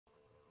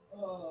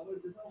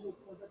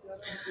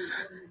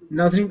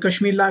नाजरीन,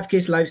 कश्मीर लाइव के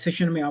इस लाइव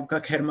सेशन में आपका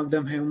खैर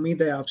मकदम है।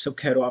 उम्मीद है आप सब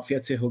खैर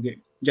आफियत से होंगे।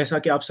 जैसा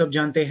कि आप सब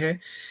जानते हैं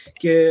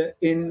कि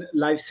इन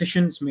लाइव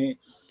सेशंस में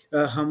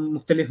हम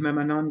मुख्तलिफ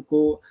मेहमानान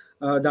को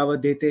दावत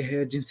देते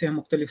हैं, जिनसे हम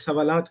मुख्तलिफ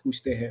सवालात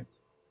पूछते हैं,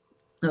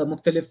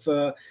 मुख्तलिफ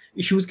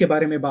इश्यूज़ के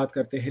बारे में बात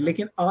करते हैं।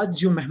 लेकिन आज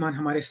जो मेहमान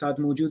हमारे साथ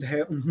मौजूद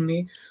है,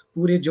 उन्होंने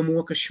पूरे जम्मू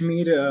और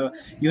कश्मीर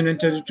यूनियन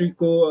टेरिटरी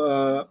को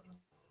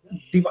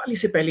दिवाली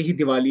से पहले ही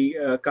दिवाली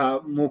का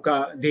मौका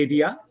दे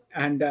दिया।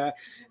 And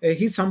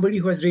he's somebody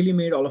who has really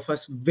made all of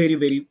us very,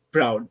 very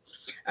proud.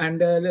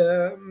 And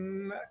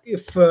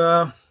if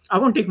I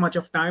won't take much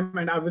of time,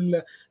 and I will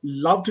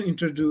love to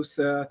introduce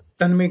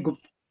Tanmay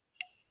Gupta.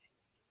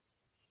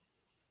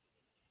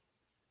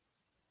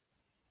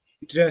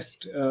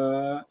 Dressed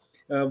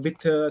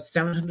with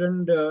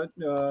 700,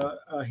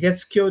 he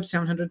has secured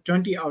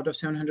 720 out of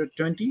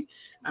 720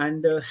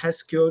 and has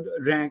secured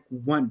rank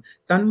 1.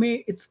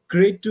 Tanmay, it's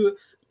great to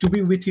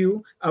be with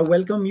you. I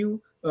welcome you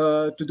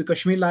to the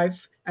Kashmir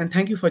Life, and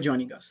thank you for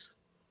joining us.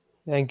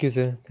 Thank you,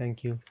 sir.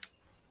 Thank you.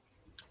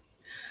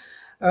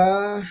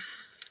 Uh,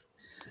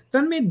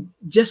 Tanmay,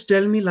 just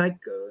tell me, like,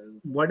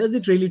 what does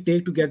it really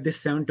take to get this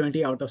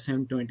 720 out of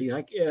 720?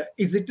 Like,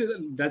 is it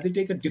does it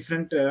take a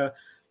different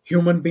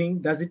human being?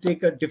 Does it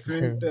take a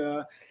different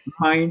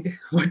mind?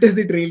 What does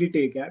it really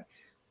take? Yeah?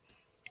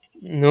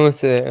 No,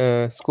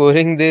 sir.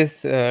 Scoring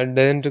this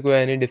doesn't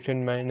require any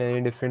different mind,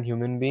 any different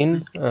human being.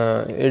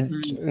 It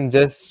Mm-hmm.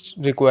 just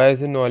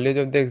requires a knowledge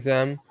of the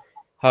exam,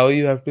 how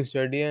you have to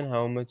study, and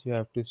how much you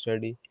have to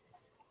study,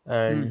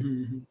 and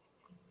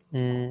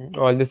Mm-hmm.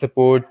 all the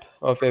support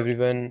of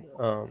everyone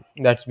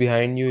that's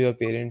behind you, your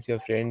parents, your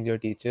friends, your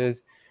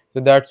teachers. So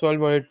that's all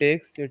what it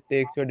takes. It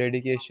takes your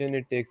dedication,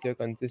 it takes your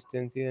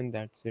consistency, and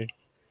that's it.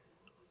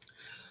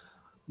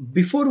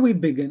 Before we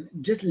begin,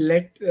 just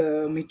let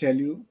me tell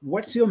you,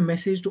 what's your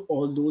message to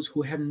all those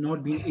who have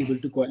not been able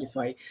to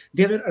qualify?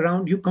 There are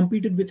around, you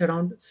competed with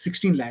around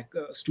 16 lakh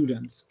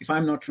students, if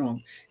I'm not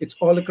wrong. It's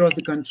all across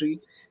the country.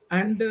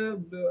 And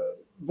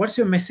what's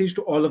your message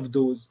to all of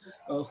those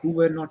who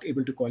were not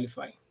able to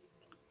qualify?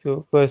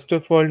 So first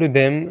of all, to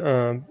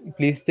them,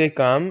 please stay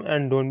calm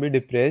and don't be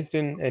depressed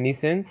in any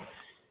sense.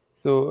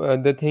 So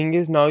the thing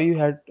is, now you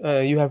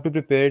have to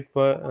prepare it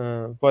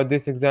for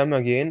this exam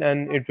again,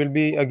 and it will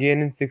be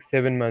again in 6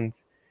 7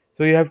 months.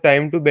 So you have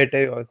time to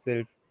better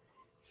yourself.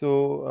 So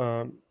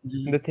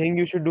the Mhm. thing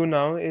you should do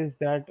now is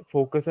that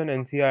focus on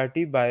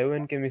NCRT. Bio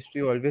and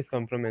chemistry always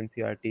come from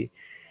NCRT.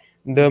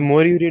 The Mhm.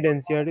 more you read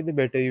NCRT, the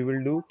better you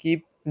will do.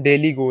 Keep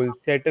daily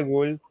goals. Set a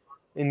goal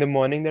in the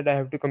morning that I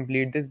have to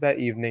complete this by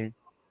evening.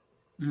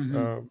 Mhm.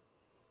 Um,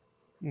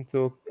 so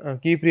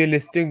keep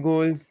realistic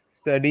goals,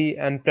 study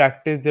and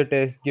practice the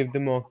test, give the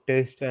mock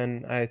test,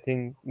 and I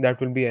think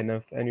that will be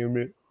enough, and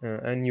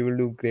you will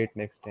do great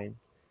next time.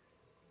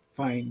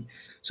 Fine.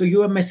 So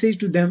your message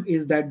to them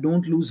is that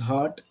don't lose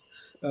heart,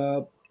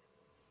 uh,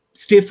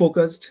 stay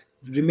focused,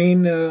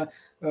 remain uh,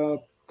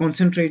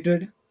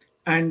 concentrated,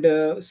 and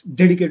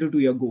dedicated to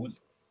your goal.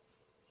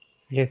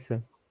 Yes,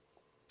 sir.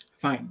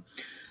 Fine.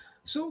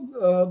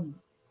 So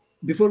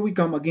before we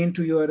come again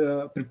to your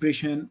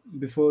preparation,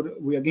 before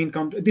we again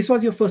come to, this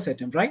was your first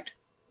attempt, right?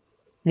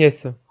 Yes,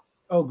 sir.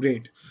 Oh,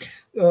 great.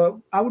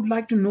 I would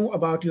like to know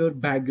about your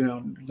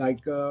background,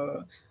 like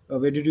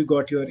where did you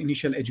got your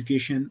initial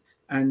education,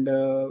 and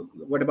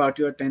what about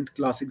your 10th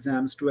class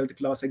exams, 12th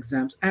class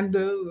exams, and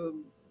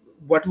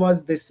what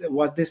was this?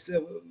 Was this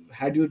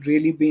had you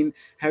really been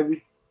have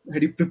you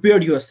had you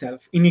prepared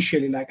yourself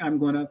initially? Like I'm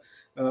gonna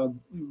uh,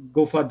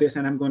 go for this,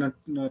 and I'm gonna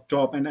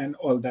top and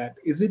all that.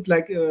 Is it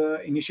like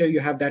initially you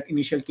have that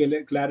initial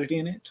clarity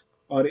in it,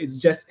 or it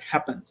just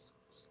happens?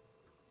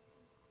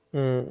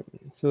 Uh,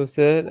 so,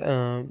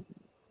 sir,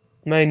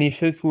 my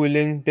initial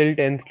schooling till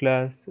 10th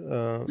class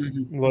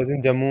Hmm. was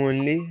in Jammu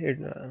only.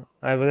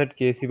 I was at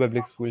KC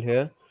Public School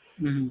here.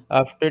 Hmm.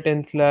 After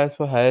 10th class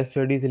for higher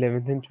studies,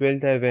 11th and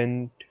 12th, I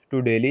went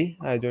to Delhi.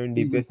 I joined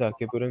Hmm. DPS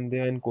Akepuram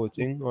there, and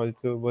coaching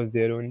also was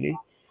there only.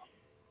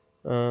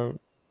 Uh,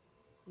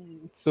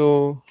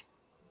 so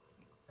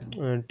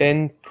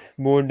 10th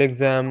board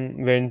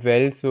exam went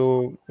well,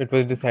 so it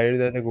was decided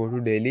that I go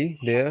to Delhi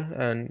there,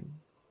 and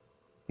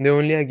there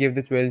only I gave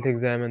the 12th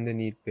exam and the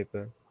NEET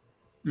paper.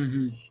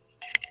 Hmm.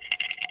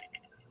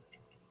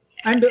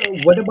 And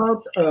what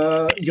about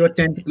your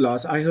 10th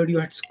class? I heard you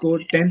had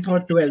scored 10th or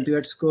 12th, you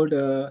had scored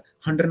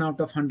 100 out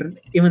of 100,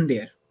 even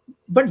there.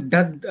 But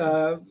does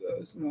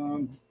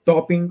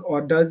topping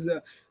or does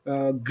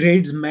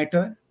grades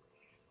matter?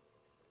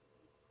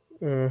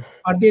 Uh,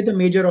 Are they the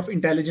measure of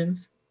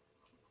intelligence?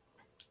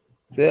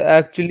 so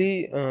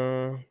actually,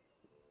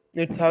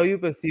 it's how you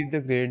perceive the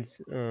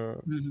grades.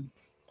 Mhm.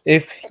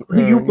 If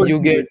Only you you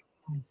perceive get it.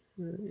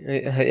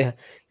 yeah.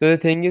 So the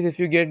thing is, if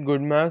you get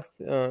good marks,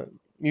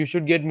 you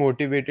should get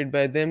motivated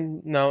by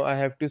them. Now I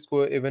have to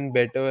score even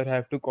better, or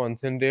have to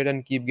concentrate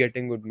and keep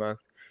getting good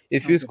marks.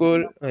 If you Okay.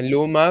 score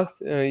low marks,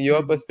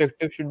 your Mhm.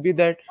 perspective should be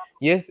that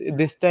yes,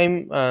 this time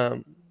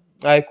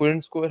I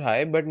couldn't score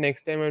high, but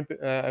next time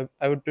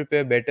I would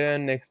prepare better,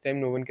 and next time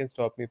no one can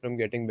stop me from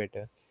getting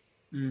better.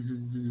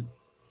 Mm-hmm.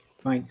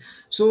 Fine.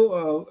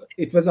 So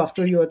it was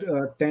after your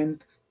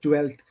 10th,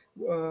 12th.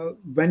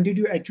 When did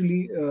you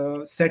actually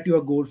set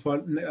your goal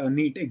for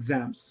NEET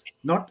exams?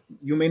 Not,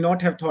 you may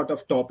not have thought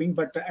of topping,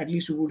 but at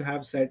least you would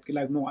have said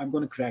like, no, I'm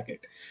going to crack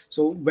it.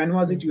 So when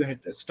was it you had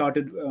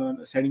started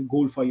setting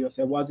goal for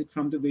yourself? Was it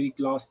from the very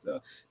class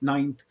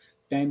 9th,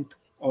 10th,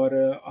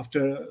 or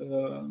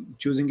after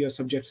choosing your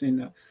subjects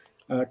in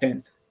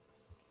 10th?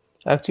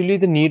 Actually,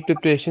 the NEET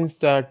preparation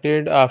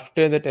started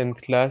after the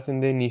 10th class in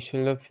the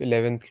initial of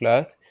 11th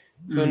class.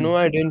 So, Mm-hmm. no,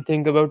 I didn't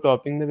think about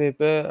topping the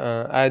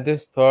paper. I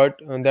just thought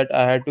that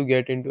I had to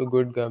get into a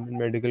good government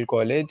medical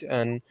college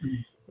and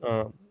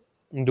uh,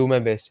 do my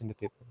best in the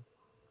paper.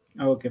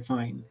 Okay,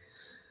 fine.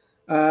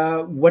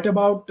 What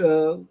about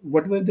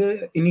what were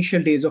the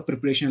initial days of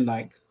preparation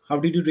like? How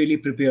did you really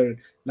prepare?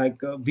 Like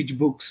which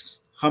books?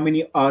 How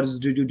many hours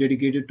did you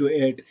dedicate to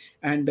it?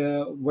 And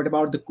what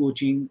about the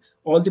coaching?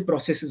 All the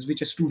processes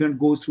which a student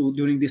goes through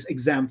during this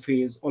exam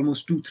phase,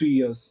 almost 2 3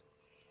 years.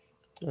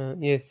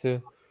 Yes,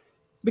 sir.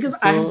 Because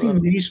I have So,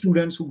 seen many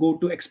students who go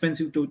to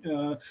expensive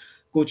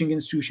coaching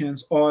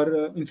institutions,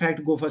 or in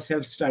fact go for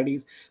self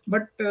studies,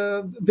 but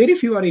very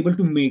few are able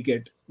to make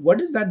it.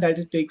 What is that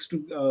it takes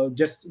to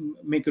just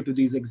make it to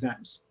these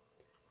exams?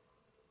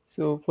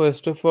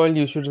 First of all,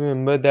 you should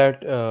remember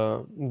that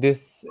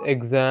this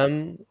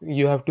exam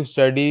you have to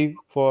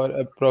study for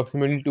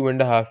approximately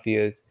 2.5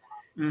 years.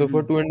 So,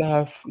 for Mm-hmm.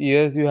 2.5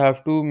 years, you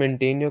have to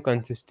maintain your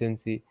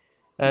consistency,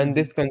 and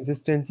Mm-hmm. this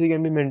consistency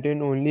can be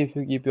maintained only if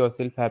you keep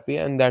yourself happy,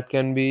 and that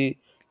can be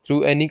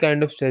through any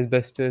kind of stress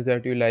busters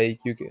that you like.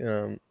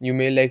 You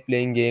may like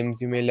playing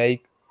games, you may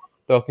like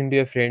talking to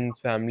your friends,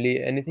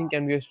 family. Anything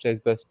can be a stress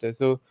buster.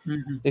 So,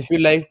 Mm-hmm. if you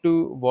like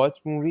to watch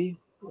movie,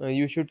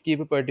 you should keep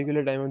a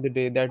particular time of the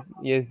day that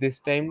yes, this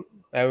time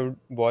I would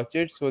watch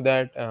it so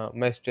that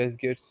my stress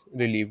gets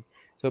relieved.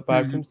 So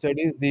apart Mm-hmm. from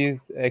studies,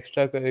 these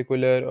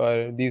extracurricular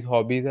or these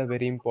hobbies are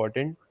very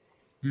important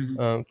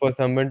Mm-hmm. for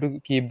someone to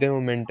keep their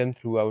momentum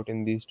throughout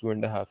in these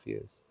 2.5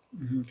 years.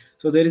 Mhm.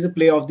 So there is a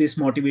play of this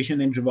motivation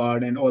and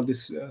reward and all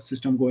this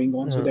system going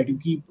on, so uh, that you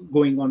keep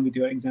going on with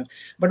your exams.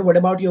 But what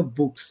about your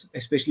books,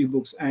 especially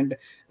books, and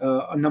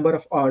a number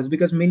of hours?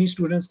 Because many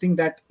students think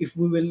that if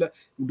we will,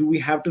 do we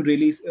have to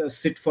really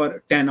sit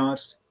for 10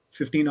 hours,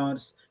 15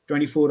 hours,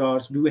 24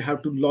 hours? Do we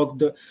have to lock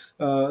the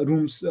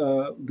rooms?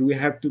 Do we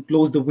have to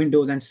close the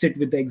windows and sit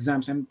with the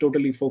exams and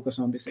totally focus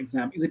on this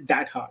exam? Is it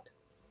that hard?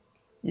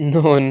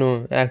 No,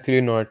 no,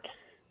 actually not.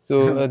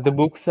 So the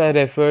books I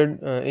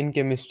referred in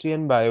chemistry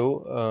and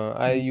bio,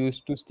 I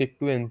used to stick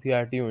to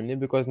NCRT only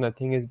because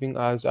nothing is being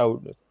asked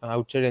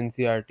outside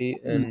NCRT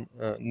and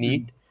Mm-hmm.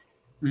 NEET.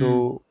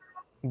 So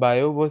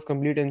bio was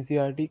complete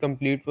NCRT,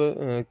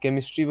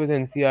 chemistry was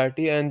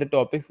NCRT, and the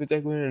topics which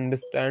I couldn't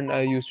understand,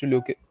 I used to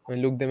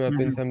look them up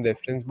in Mm-hmm. some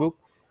reference book.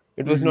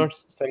 It was Mm-hmm. not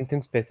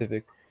something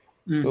specific.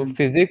 So Mm-hmm.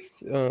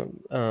 physics,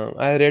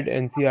 I read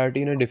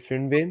NCRT in a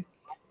different way.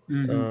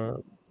 Mm-hmm. uh,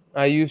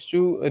 I used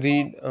to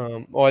read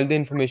all the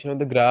information of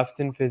the graphs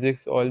in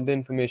physics, all the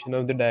information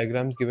of the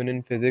diagrams given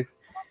in physics,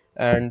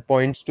 and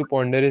points to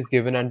ponder is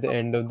given at the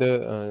end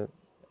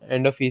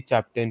of each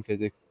chapter in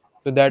physics.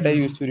 So that I Mm-hmm.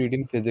 used to read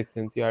in physics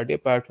NCRT.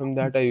 Apart from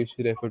that, I used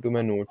to refer to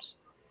my notes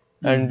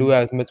and do Mm-hmm.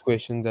 as much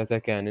questions as I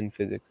can in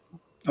physics.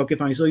 Okay,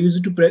 fine. So you use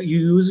it to you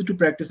use it to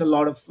practice a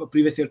lot of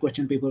previous year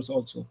question papers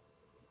also.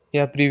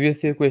 Yeah,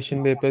 previous year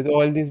question papers,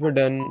 all these were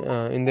done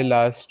in the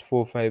last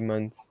 4 5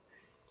 months.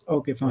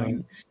 Okay, Uh,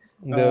 fine.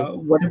 the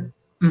What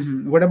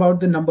what about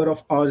the number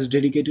of hours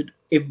dedicated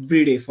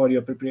every day for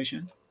your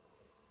preparation?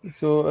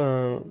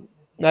 So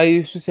I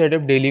used to set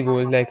up daily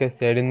goals. Like I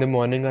said, in the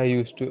morning, I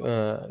used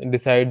to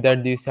decide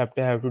that this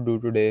chapter I have to do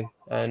today.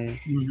 And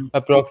Mm-hmm.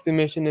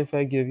 approximation, if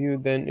I give you,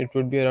 then it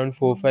would be around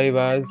 4 5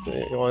 hours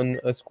on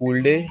a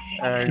school day.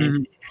 And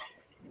Mm-hmm.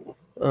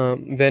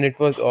 when it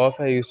was off,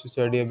 I used to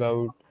study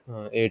about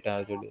 8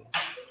 hours a day.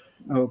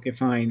 Okay,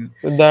 fine.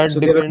 So that So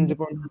there are. depends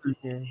upon,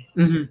 yeah,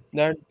 Mm-hmm.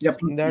 Yeah, that's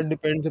please, please. that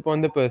depends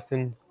upon the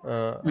person,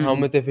 how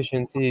Mm-hmm. much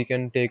efficiency he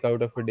can take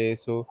out of a day.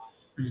 So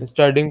Mm-hmm.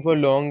 studying for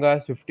long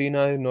hours, 15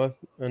 hours,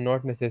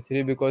 not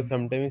necessary, because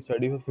sometimes you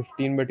study for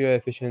 15, but your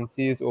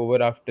efficiency is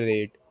over after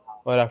 8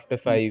 or after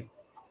 5.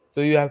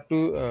 So you have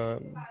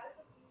to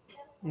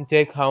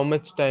check how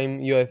much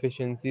time your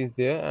efficiency is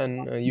there,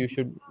 and you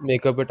should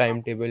make up a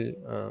timetable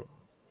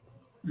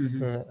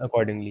Mm-hmm.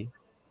 accordingly.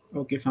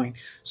 Okay, fine.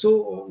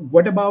 So,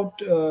 what about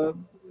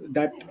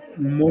that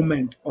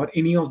moment or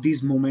any of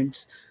these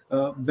moments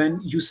when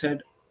you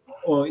said,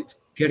 "Oh,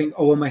 it's getting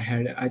over my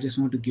head. I just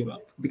want to give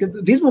up." Because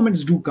these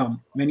moments do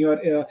come when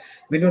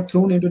you're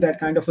thrown into that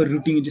kind of a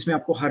routine, जिसमें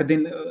आपको हर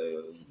दिन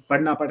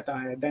पढ़ना पड़ता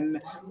है. Then,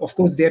 of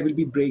course, there will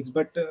be breaks,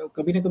 but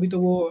कभी ना कभी तो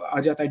वो आ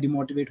जाता है,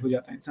 demotivate हो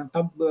जाता है इंसान.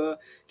 तब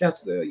क्या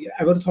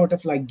ever thought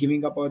of like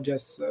giving up or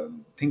just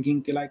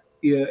thinking कि like,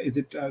 yeah, is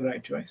it a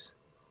right choice?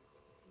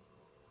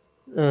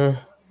 Uh,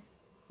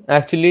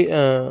 Actually,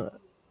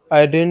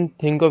 I didn't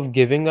think of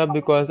giving up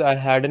because I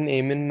had an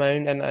aim in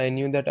mind and I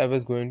knew that I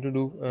was going to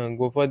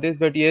go for this.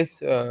 But yes,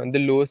 the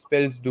low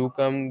spells do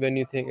come when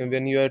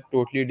you are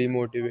totally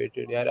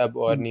demotivated. यार अब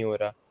और नहीं हो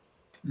रहा.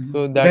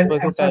 So that When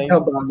was a ऐसा time.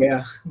 कब आ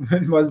गया?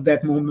 When was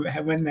that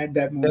moment? When at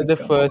that Yeah, moment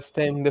come?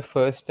 the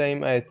first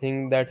time I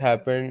think that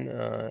happened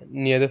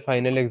near the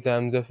final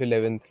exams of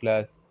 11th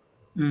class.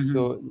 Mm-hmm.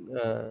 So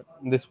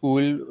the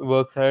school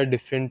works at a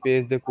different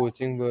pace, the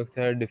coaching works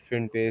at a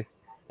different pace,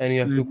 and you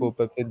have to Mm-hmm. cope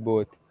up with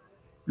both.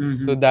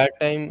 Mm-hmm. So that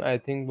time I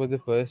think was the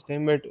first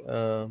time, but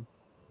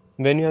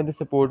when you have the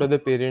support of the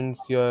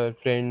parents, your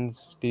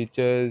friends,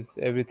 teachers,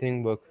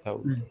 everything works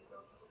out.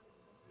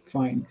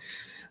 Fine.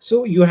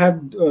 So you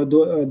have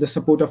the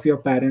support of your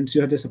parents,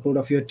 you had the support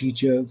of your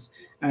teachers,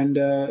 and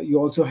you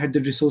also had the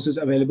resources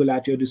available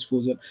at your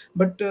disposal.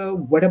 But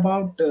what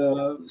about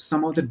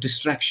some of the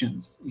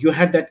distractions? You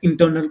had that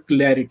internal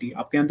clarity.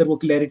 आपके अंदर वो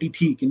clarity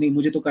थी कि नहीं,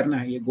 मुझे तो करना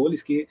है ये goal,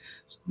 इसके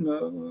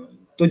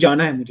तो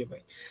जाना है मुझे भाई.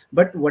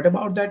 But what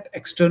about that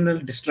external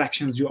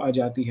distractions जो आ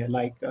जाती है,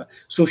 like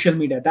social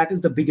media? That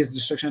is the biggest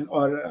distraction,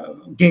 or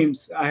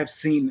games I have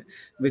seen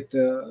with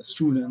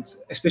students,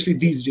 especially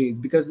these days,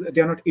 because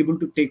they are not able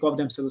to take off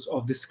themselves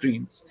off the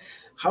screens.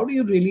 How do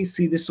you really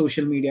see this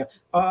social media?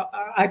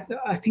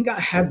 I think I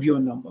have your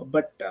number,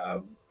 but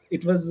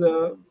it was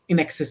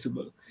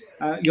inaccessible.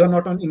 You're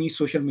not on any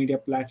social media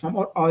platform,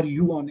 or are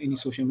you on any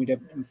social media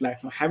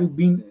platform? Have you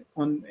been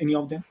on any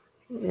of them?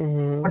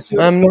 What's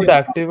your I'm not opinion?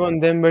 active on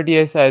them, but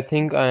yes, I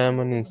think I am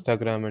on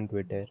Instagram and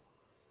Twitter.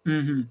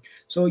 Hmm.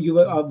 So you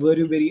were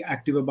you very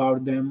active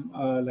about them,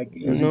 like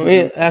using No,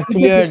 them? It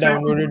actually, just I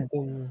distracts downloaded them.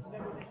 you.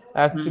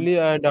 Actually,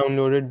 I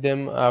downloaded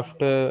them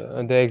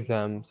after the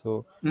exam,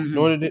 so Mm-hmm.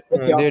 no,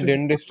 Okay, they after.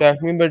 didn't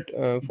distract me. But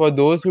for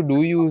those who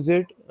do use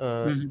it,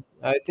 Mm-hmm.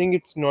 I think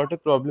it's not a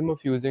problem of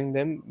using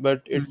them,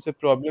 but it's a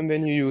problem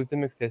when you use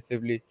them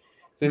excessively.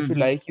 So if you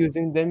Mm-hmm. like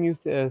using them, you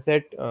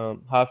set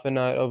half an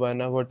hour or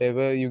 1 hour,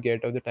 whatever you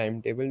get of the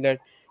timetable. That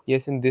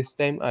yes, in this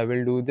time I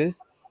will do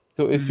this.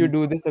 So if you Mm-hmm.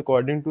 do this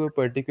according to a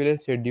particular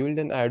schedule,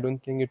 then I don't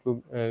think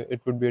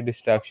it would be a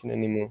distraction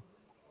anymore.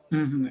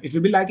 Mm-hmm. It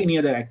will be like any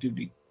other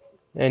activity.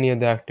 Any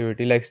other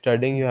activity like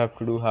studying, you have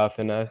to do half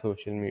an hour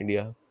social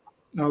media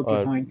Okay,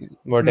 or fine.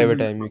 whatever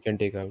Hmm. time you can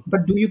take out.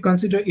 But do you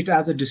consider it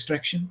as a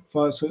distraction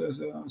for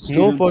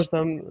No, students?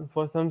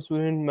 for some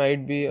student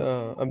might be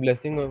a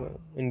blessing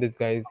in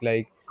disguise.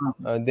 Like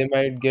Okay. they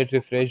might get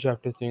refreshed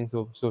after seeing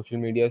social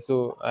media.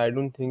 So I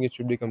don't think it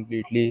should be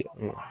completely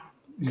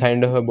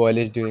kind of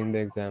abolished during the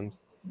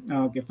exams.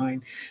 Okay,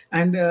 fine.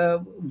 And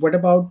what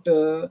about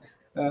uh,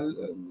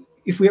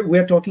 if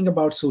we're talking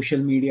about social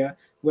media?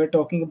 We're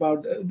talking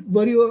about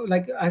were you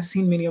like I've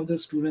seen many of the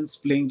students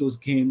playing those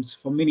games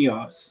for many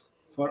hours,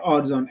 for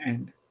hours on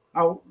end.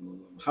 How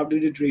how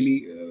did it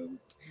really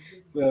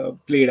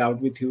played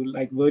out with you?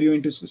 Like, were you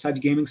into such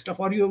gaming stuff,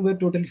 or you were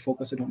totally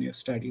focused on your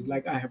studies?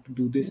 Like, I have to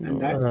do this and No,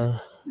 that.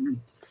 Mhm.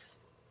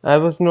 I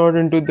was not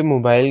into the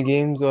mobile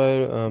games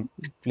or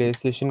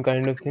PlayStation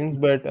kind of things,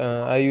 but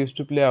I used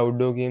to play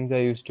outdoor games. I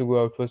used to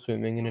go out for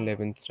swimming in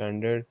 11th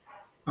standard.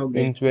 Oh,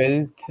 In great.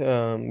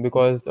 12th,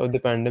 because of the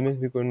pandemic,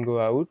 we couldn't go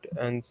out,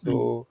 and Mm.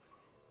 so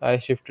I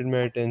shifted my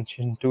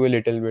attention to a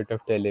little bit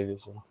of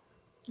television.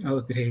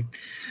 Oh, great.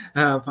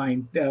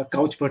 Fine.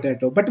 Couch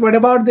potato. But what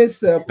about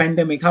this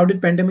pandemic? How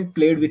did pandemic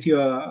played with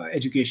your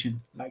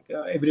education? Like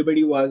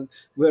everybody was,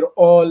 we're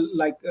all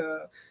like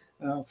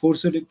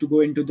forced to go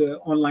into the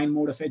online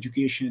mode of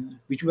education,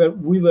 which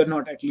we were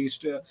not at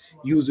least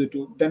used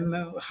to.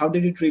 Then how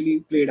did it really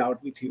played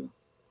out with your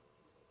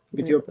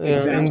In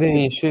exams the and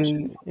your initial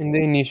preparation?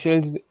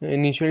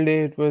 initial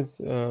day, it was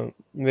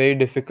very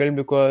difficult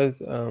because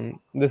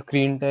the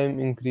screen time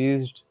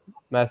increased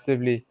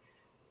massively.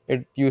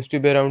 It used to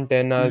be around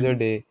 10 hours a Mm-hmm.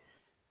 day,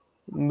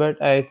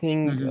 but I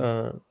think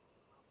Mm-hmm.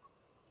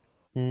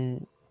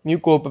 you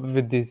cope up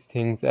with these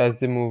things as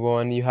they move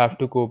on. You have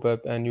to cope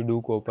up, and you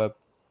do cope up.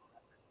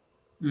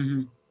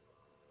 Mm-hmm.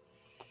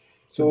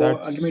 So So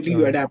that's ultimately,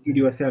 you adapted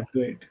yourself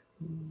to it.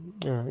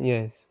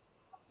 yes.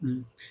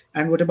 Mm.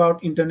 And what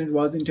about internet?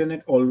 Was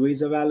internet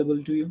always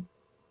available to you?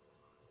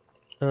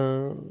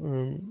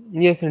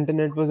 Yes,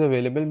 internet was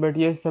available, but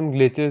yes, some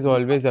glitches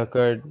always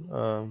occurred.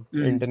 Mm.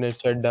 Internet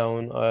shut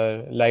down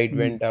or light Mm.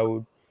 went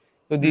out.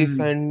 So these Mm.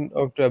 kind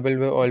of trouble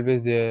were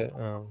always there.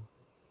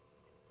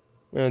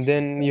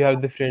 Then you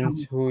have the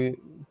friends Um, who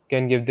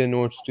can give their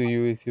notes to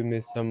you if you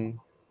miss some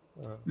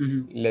uh,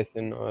 mhm.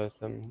 lesson or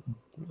some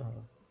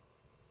uh,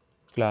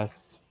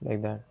 class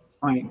like that.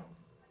 Fine.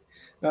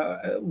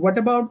 What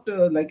about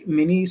like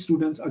many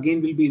students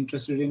again will be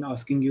interested in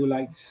asking you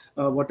like,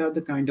 what are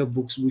the kind of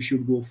books we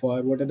should go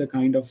for? What are the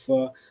kind of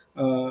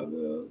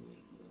uh,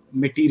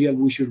 material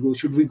we should go?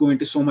 Should we go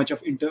into so much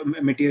of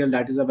material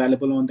that is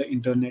available on the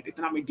internet?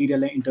 इतना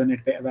material है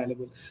internet पे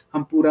available.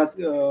 हम पूरा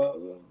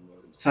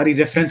सारी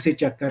references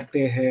check करते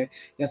हैं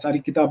या सारी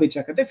किताबें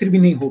चेक करते हैं फिर भी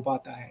नहीं हो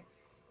पाता है.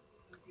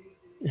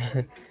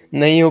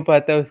 नहीं हो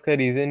पाता, उसका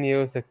रीज़न ये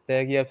हो सकता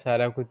है कि आप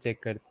सारा कुछ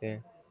चेक करते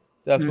हैं।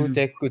 तो आपको हम्म.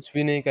 चेक कुछ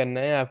भी नहीं करना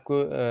है, आपको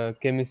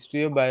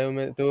केमिस्ट्री और बायो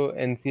में तो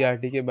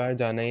एनसीईआरटी के बाहर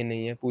जाना ही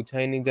नहीं है, पूछा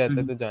ही नहीं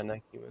जाता हम्म. तो जाना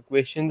क्यों है?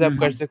 क्वेश्चंस आप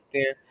कर हम्म. सकते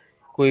हैं,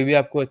 कोई भी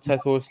आपको अच्छा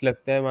सोर्स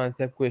लगता है, वहाँ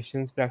से आप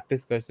क्वेश्चंस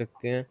प्रैक्टिस कर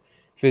सकते हैं।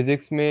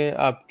 फिज़िक्स में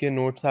आपके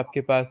नोट्स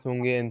आपके पास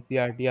होंगे,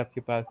 एनसीईआरटी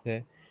आपके पास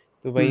है।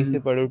 तो वहीं से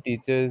पढ़ो,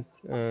 टीचर्स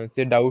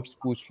से डाउट्स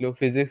पूछ लो।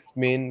 फिज़िक्स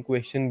मेन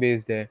क्वेश्चन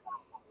बेस्ड है,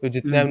 तो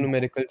जितने आप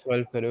न्यूमेरिकल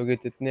सॉल्व करोगे,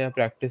 जितने आप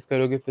प्रैक्टिस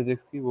करोगे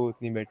फिज़िक्स की, वो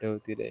उतनी बेटर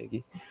होती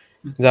रहेगी।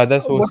 ज़्यादा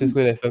What सोर्सेज़ is, को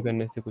रेफ़र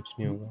करने से कुछ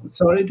नहीं होगा।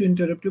 sorry to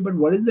interrupt you, but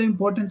what is the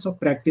importance of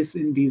practice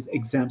in these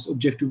exams,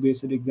 objective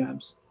based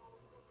exams?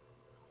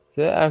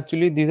 So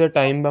actually, these are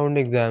time-bound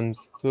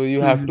exams. So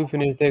you have Mm-hmm. to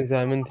finish the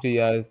exam in 3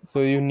 hours.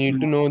 So you need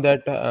to know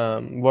that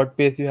what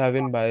pace you have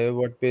in bio,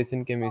 what pace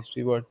in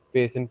chemistry, what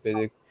pace in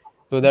physics,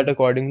 so that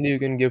accordingly you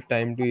can give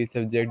time to each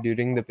subject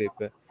during the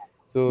paper.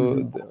 So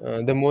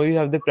Mm-hmm. the more you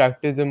have the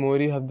practice, the more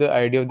you have the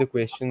idea of the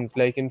questions.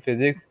 Like in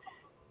physics,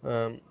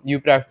 you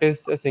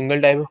practice a single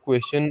type of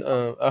question,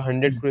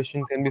 100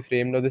 questions can be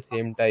framed of the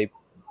same type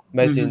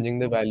by Mm-hmm. changing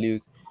the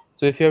values.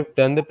 So if you have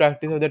done the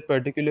practice of that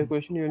particular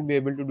question, you will be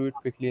able to do it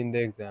quickly in the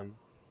exam.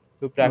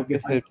 So Okay,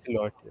 practice fine. helps a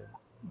lot here.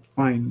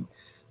 Fine.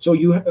 So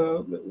you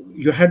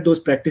had those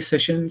practice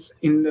sessions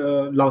in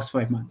the last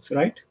 5 months,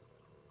 right?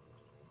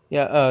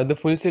 Yeah, the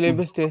full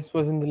syllabus test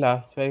was in the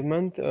last 5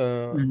 months.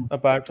 Mm-hmm.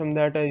 Apart from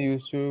that, I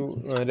used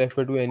to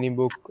refer to any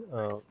book,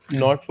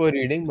 not for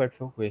reading but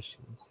for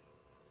questions.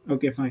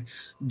 Okay, fine.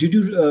 Did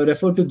you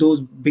refer to those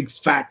big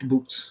fat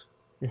books?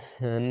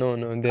 No,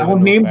 no, I there were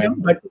won't no name fat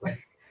them, books. but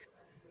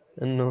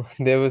No,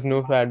 there was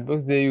no fat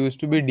books. There used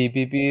to be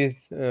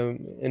DPPs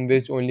in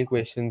which only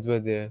questions were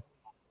there.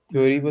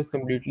 Theory Mhm. was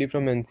completely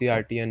from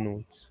NCRT and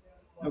notes.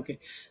 Okay.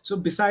 So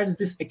besides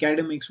this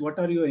academics, what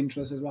are your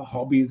interests or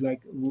hobbies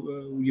like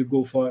you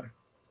go for?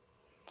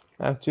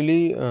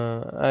 Actually,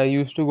 I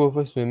used to go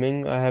for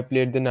swimming. I have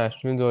played the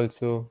nationals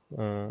also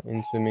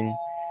in swimming.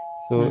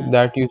 So Mhm.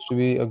 that used to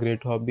be a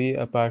great hobby.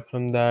 Apart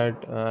from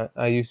that,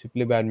 I used to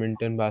play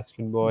badminton,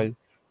 basketball.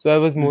 So I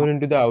was Mhm. more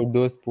into the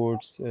outdoor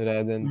sports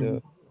rather than the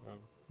Mhm.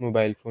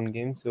 mobile phone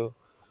games. So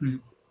Mhm.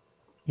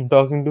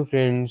 talking to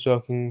friends,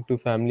 talking to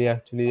family.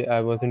 Actually, I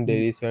was in Mhm.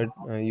 Delhi, so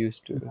I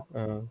used to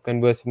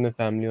converse with my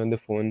family on the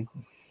phone.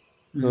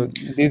 So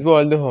Mhm. these were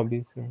all the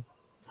hobbies. So.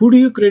 Who do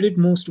you credit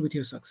most with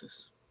your success?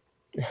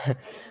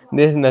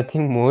 There's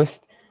nothing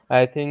most.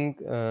 I think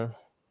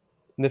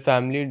the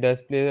family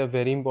does play a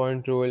very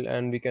important role,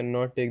 and we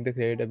cannot take the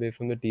credit away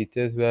from the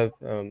teachers who have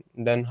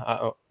done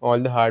all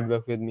the hard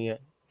work with me,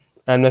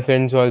 and my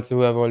friends also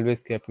who have always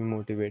kept me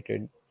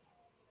motivated.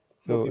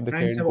 So Okay, the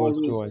friends credit have goes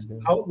to always all them.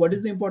 how. What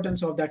is the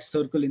importance of that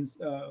circle in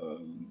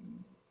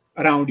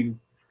around you?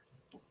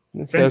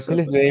 The Friend circle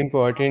is circle. very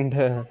important.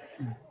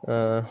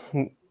 Uh,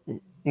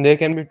 there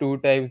can be two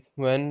types: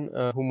 one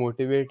who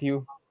motivate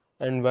you,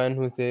 and one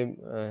who say,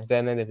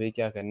 "रहने दे भाई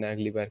क्या करना है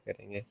अगली बार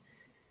करेंगे."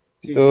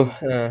 ठीक So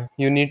ठीक.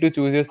 you need to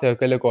choose your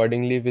circle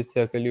accordingly, which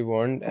circle you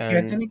want, वो कहते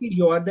and हैं ना कि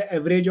you are the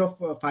average of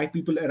 5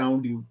 people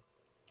around you.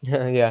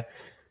 yeah.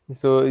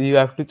 So you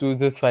have to choose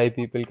those 5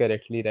 people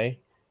correctly, right?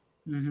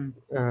 Mm-hmm.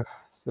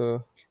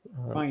 So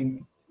uh,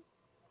 Fine.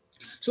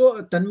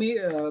 So,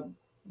 Tanmay,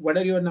 what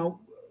are your now,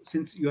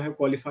 since you have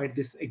qualified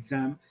this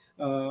exam,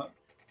 uh,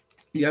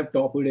 you have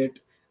topped it,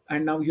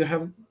 and now you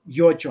have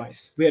your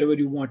choice wherever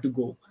you want to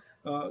go.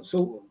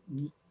 So,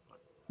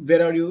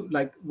 where are you?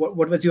 Like, what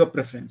was your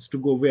preference to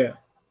go where?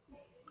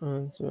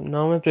 so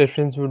now my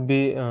preference would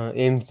be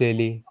Ames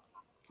Delhi.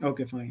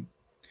 Okay, fine.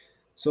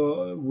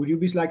 So, would you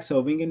be like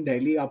serving in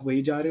Delhi? आप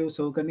वही जा रहे हो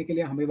सर्व करने के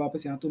लिए हमें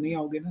वापस यहाँ तो नहीं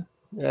आओगे ना?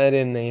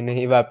 अरे नहीं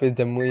नहीं, वापस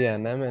जम्मू ही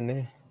आना है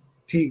मैंने.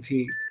 ठीक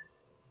ठीक.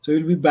 So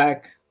you'll be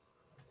back.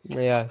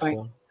 Yeah, Fine.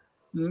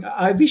 sure.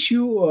 I wish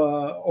you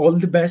all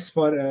the best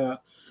for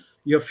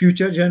your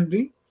future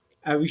journey.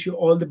 I wish you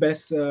all the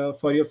best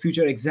for your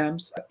future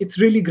exams. It's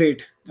really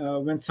great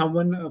when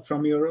someone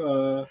from your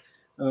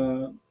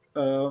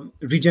uh,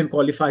 region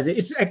qualifies.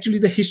 It's actually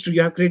the history.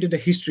 You have created a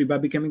history by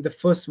becoming the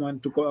first one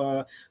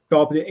to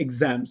top the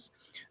exams.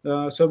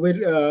 So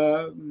we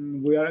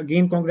are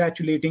again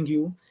congratulating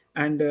you,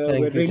 and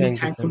we're really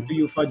Thank you so thankful to much.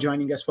 you for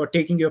joining us, for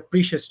taking your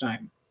precious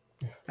time.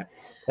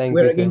 Thank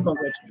We're you, again sir.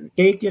 congratulating.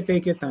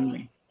 Take care,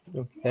 Tanmay.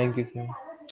 Okay, thank you, sir.